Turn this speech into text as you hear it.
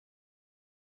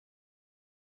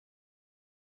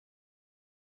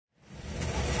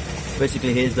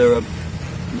basically here's the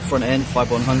front end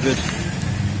 5100,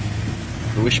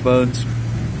 the wishbones,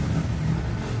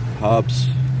 hubs,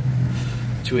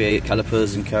 288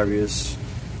 calipers and carriers,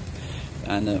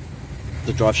 and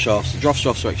the drive shafts. The drive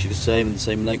shafts are actually the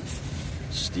same length,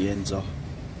 just the ends are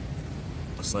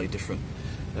slightly different.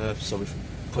 So we've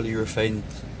polyurethane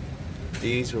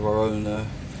these with our own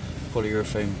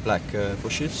polyurethane black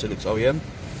bushes, so it looks OEM.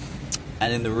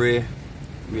 And in the rear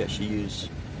we actually use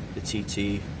the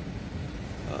TT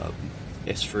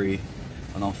S3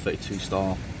 and R32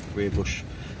 style rear bush,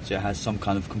 so it has some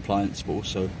kind of compliance but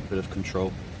also a bit of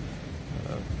control,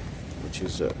 which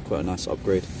is quite a nice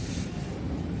upgrade.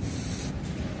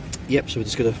 Yep, so we're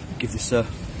just going to give this a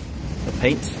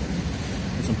paint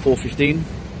with some Pour 15,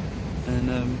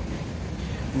 and I'm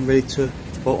ready to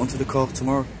bolt onto the car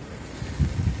tomorrow.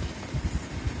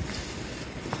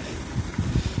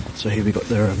 So here we got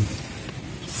their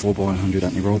 4x100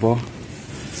 anti-roll bar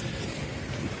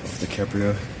of the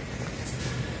Cabrio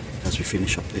as we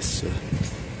finish up this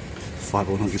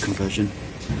 5x100 conversion,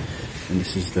 and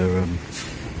this is their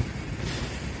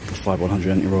the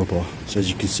 5x100 anti-roll bar. So as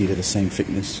you can see, they're the same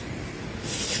thickness,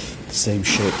 the same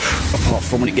shape, apart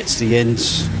from when it gets to the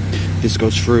ends, this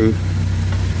goes through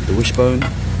the wishbone,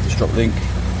 the strap link,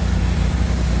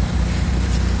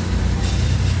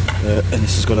 and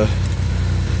this has got a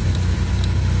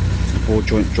ball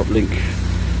joint drop link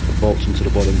that bolts into the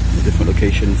bottom in a different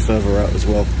location, further out as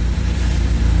well,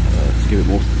 to give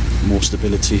it more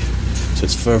stability. So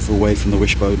it's further away from the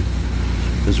wishbone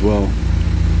as well,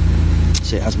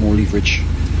 so it has more leverage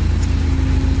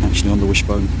actually on the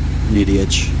wishbone near the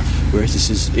edge, whereas this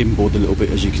is inboard a little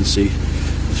bit. As you can see,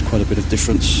 there's quite a bit of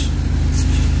difference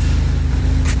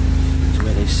to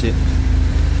where they sit.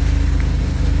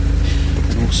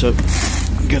 And also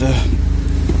get a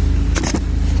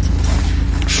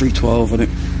 312 on it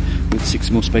with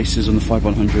 6mm spaces on the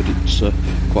 5x100. It's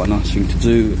quite a nice thing to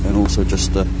do, and also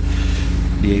just the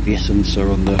ABS sensor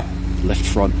on the left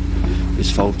front is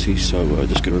faulty, so I'm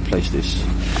just going to replace this.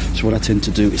 So what I tend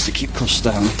to do is to keep costs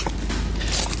down.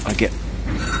 I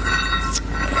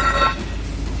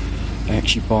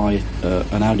actually buy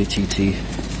an Audi TT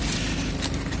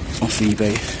off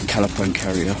eBay, caliper and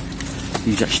carrier.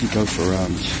 These actually go for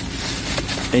around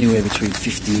anywhere between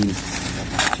 15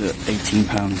 to 18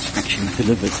 pounds actually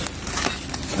delivered.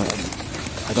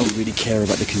 I don't really care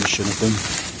about the condition of them,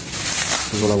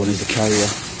 because all I want is the carrier,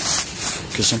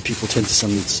 because some people tend to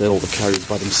sell the carriers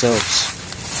by themselves.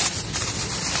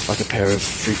 Like a pair of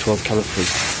 312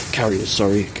 carriers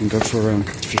can go for around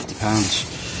 50 pounds.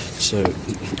 So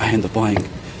I end up buying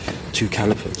 2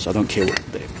 calipers. I don't care what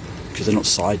because they're not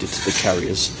sided to the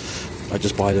carriers. I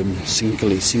just buy them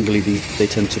singly. They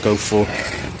tend to go for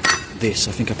this.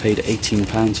 I think I paid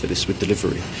 £18 for this with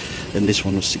delivery, and this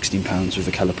one was £16 with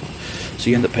a caliper. So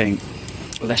you end up paying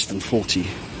less than 40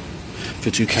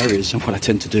 for 2 carriers. And what I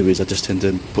tend to do is I just tend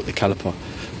to put the caliper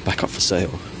back up for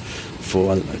sale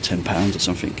for, I don't know, £10 or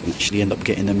something, and actually end up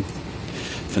getting them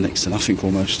for next to nothing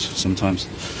almost sometimes.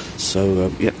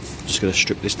 So yeah, just going to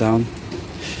strip this down,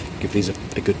 give these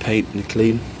a good paint and a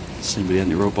clean, same with the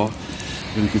anti-roll bar,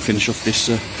 and we can finish off this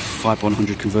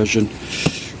 5x100 conversion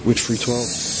with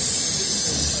 312.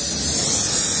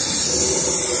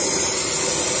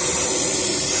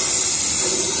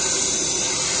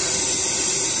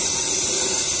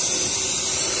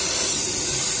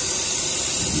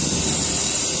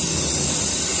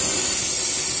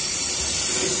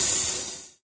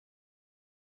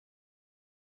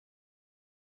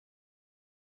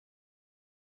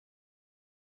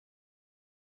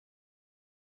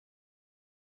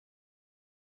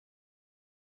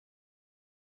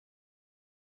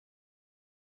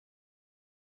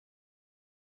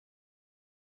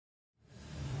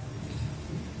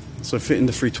 So fitting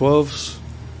the 312s,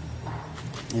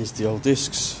 here's the old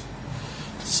discs.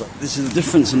 So this is the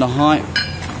difference in the height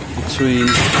between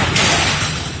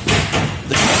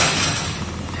the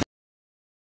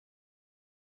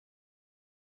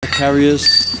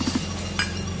carriers.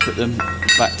 Put them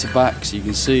back to back so you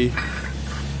can see.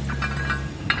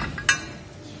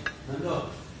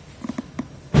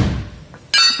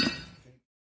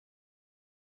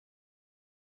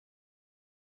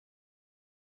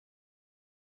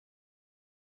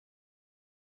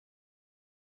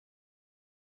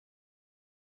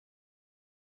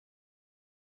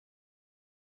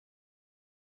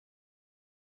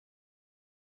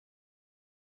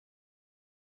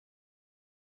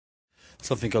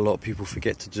 Something a lot of people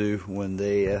forget to do when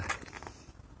they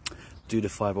do the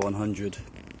 5x100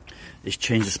 is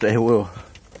change the spare wheel.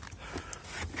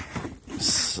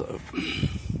 So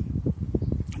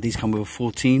these come with a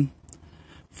 14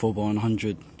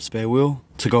 4x100 spare wheel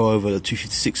to go over the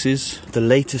 256s. The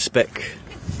latest spec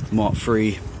Mark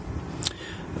III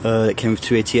that came with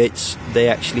 288s, they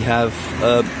actually have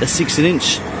a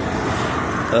 16-inch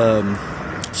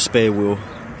spare wheel.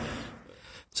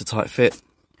 It's a tight fit,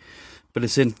 but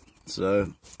it's in,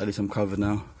 so at least I'm covered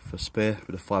now for spare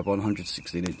with a 5x100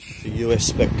 16-inch. The US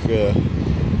spec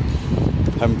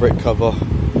handbrake cover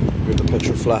with the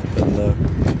petrol flap and the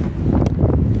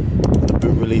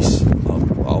boot release.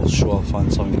 I'll sure I'll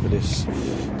find something for this.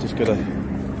 Just gotta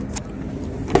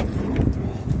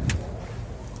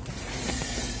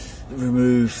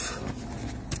remove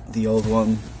the old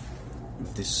one.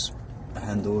 This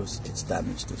handle gets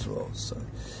damaged as well, so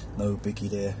no biggie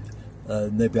there.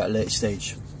 Maybe at a later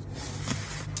stage,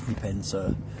 depends.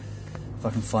 If I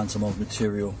can find some old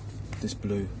material, this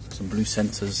blue, some blue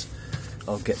centers,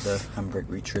 I'll get the handbrake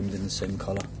retrimmed in the same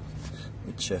colour,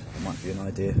 which might be an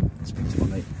idea. Speak to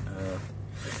my mate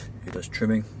who does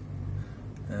trimming,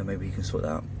 maybe he can sort that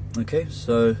out. Okay,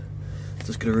 so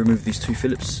just going to remove these two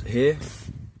Phillips here.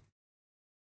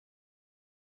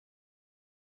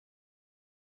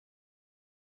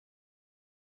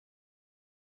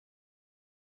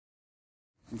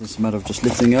 It's a matter of just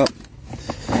lifting it up,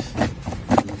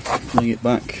 pulling it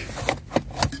back,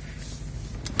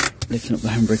 lifting up the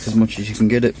handbrake as much as you can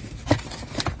get it,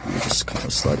 and just kind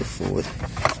of slide it forward.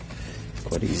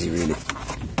 Quite easy, really.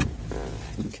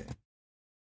 Okay.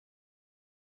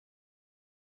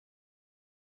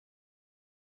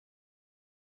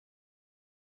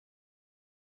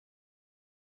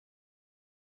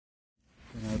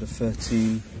 Now the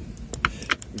 13,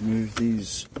 remove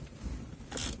these.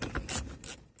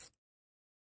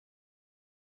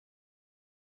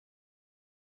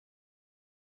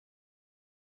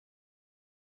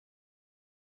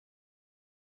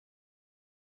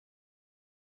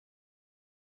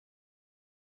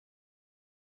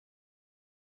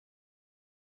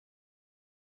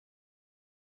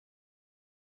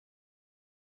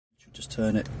 Just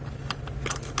turn it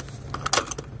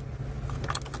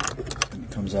and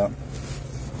it comes out.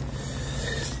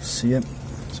 See it?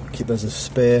 So keep it as a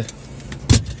spare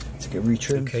to get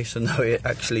retrimmed. Okay, so now it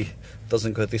actually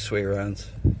doesn't go this way around,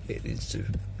 it needs to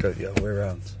go the other way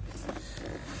around.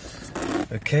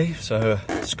 Okay, so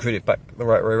screwed it back the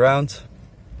right way around,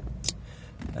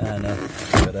 and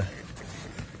gotta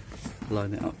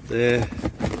line it up there.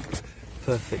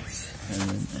 Perfect. And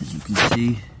then, as you can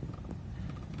see,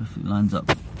 perfect lines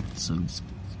up. So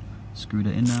screw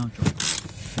that in now,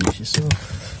 finish this off,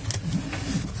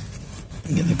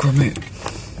 and get the grommet.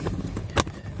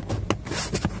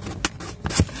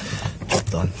 Job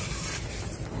done.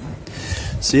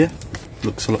 See, yeah,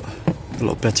 looks a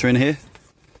lot better in here.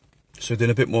 So we're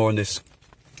doing a bit more on this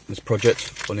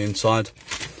project on the inside.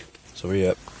 So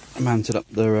we mounted up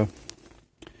the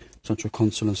central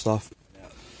console and stuff.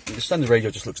 The standard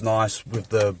radio just looks nice with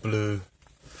the blue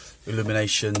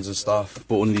illuminations and stuff.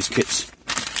 Bought one of these kits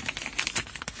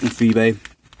off eBay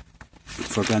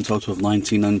for a grand total of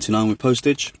 $19.99 with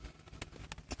postage,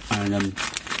 and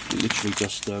literally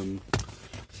just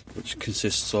which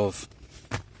consists of,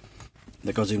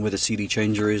 that goes in where the CD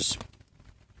changer is,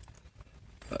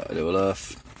 a little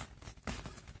earth,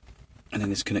 and then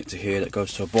this connector here that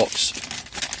goes to a box.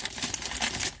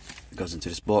 It goes into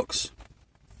this box,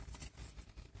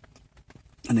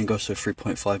 and then goes to a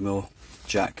 3.5mm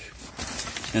jack.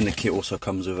 And the kit also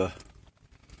comes with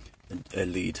a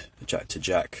lead, a jack to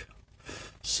jack.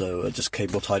 So just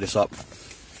cable tie this up.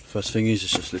 First thing is,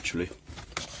 it's just literally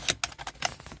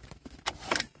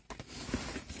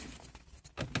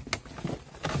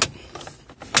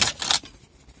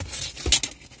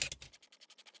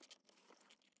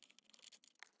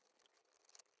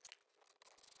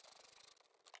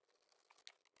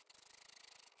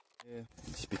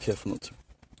just be careful not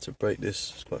to break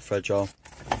this, it's quite fragile.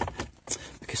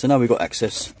 Okay, so now we've got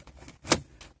access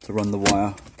to run the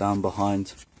wire down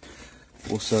behind.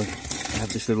 Also, I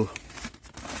have this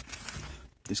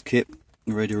kit,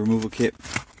 the radio removal kit,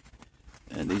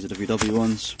 and these are the VW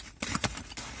ones.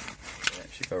 They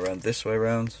actually go around this way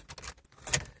around,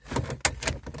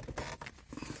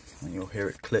 and you'll hear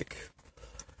it click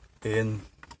in.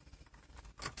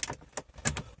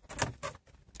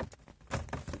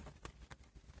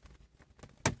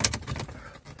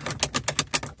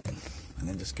 And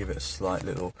then just give it a slight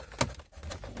little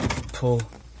pull.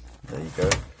 There you go.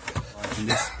 So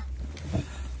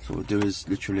what we'll do is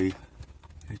literally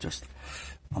just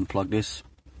unplug this.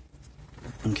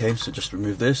 Okay, so just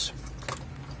remove this,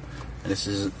 and this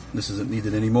isn't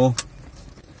needed anymore.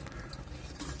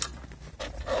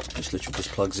 Just literally just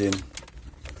plugs in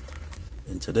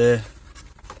into there.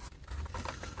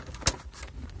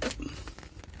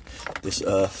 this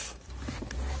earth,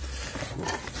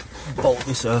 bolt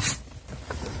this earth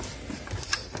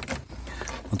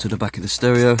onto the back of the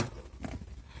stereo,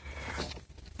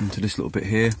 into this little bit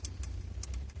here.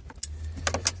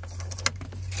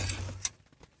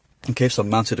 Okay, so I've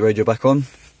mounted the radio back on,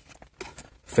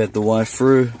 fed the wire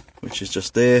through, which is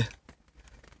just there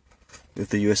with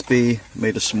the USB,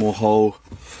 made a small hole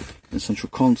in the central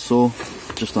console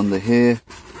just under here.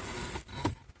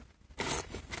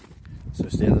 So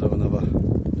it's the end of another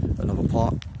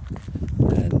part,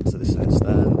 and so this is how it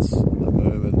stands at the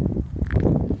moment.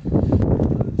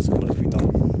 So what have we done?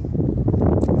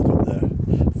 We've got the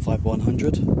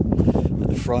 5x100 at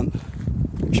the front,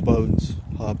 wishbones,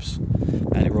 hubs,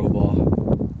 anti-roll bar,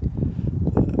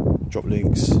 drop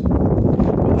links,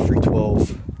 got the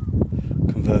 312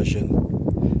 conversion,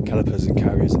 calipers and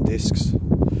carriers and discs,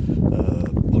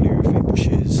 polyurethane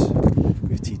bushes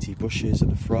with TT bushes at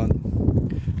the front.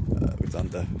 We've done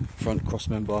the front cross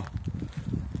member,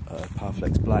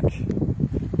 Powerflex black,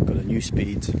 got a new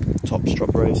speed top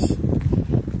strut brace.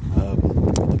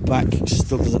 The back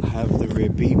still doesn't have the rear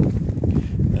beam,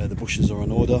 the bushes are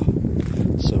on order,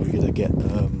 so we're going to get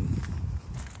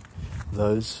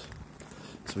those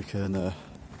so we can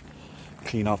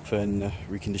clean up and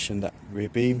recondition that rear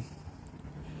beam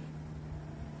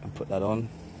and put that on.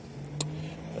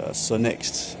 So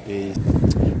next is,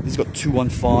 this has got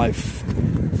 215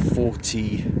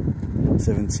 40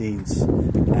 17s,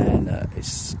 and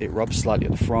it rubs slightly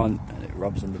at the front and it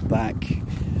rubs on the back,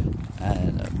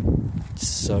 and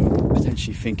so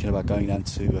potentially thinking about going down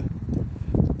to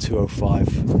 205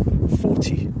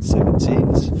 40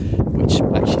 17s, which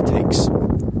actually takes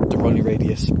the rolling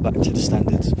radius back to the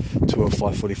standard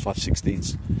 205 45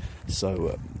 16s.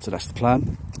 So that's the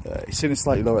plan. It's sitting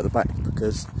slightly lower at the back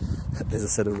because there's a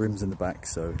set of rims in the back,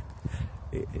 so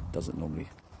it doesn't normally,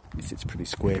 it sits pretty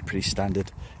square, pretty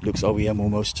standard. It looks OEM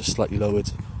almost, just slightly lowered,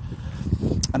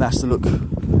 and that's the look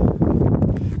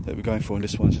that we're going for in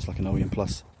this one, just like an OEM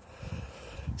plus.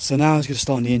 So now I was going to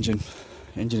start on the engine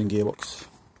and gearbox.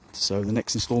 So the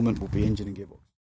next installment will be engine and gearbox.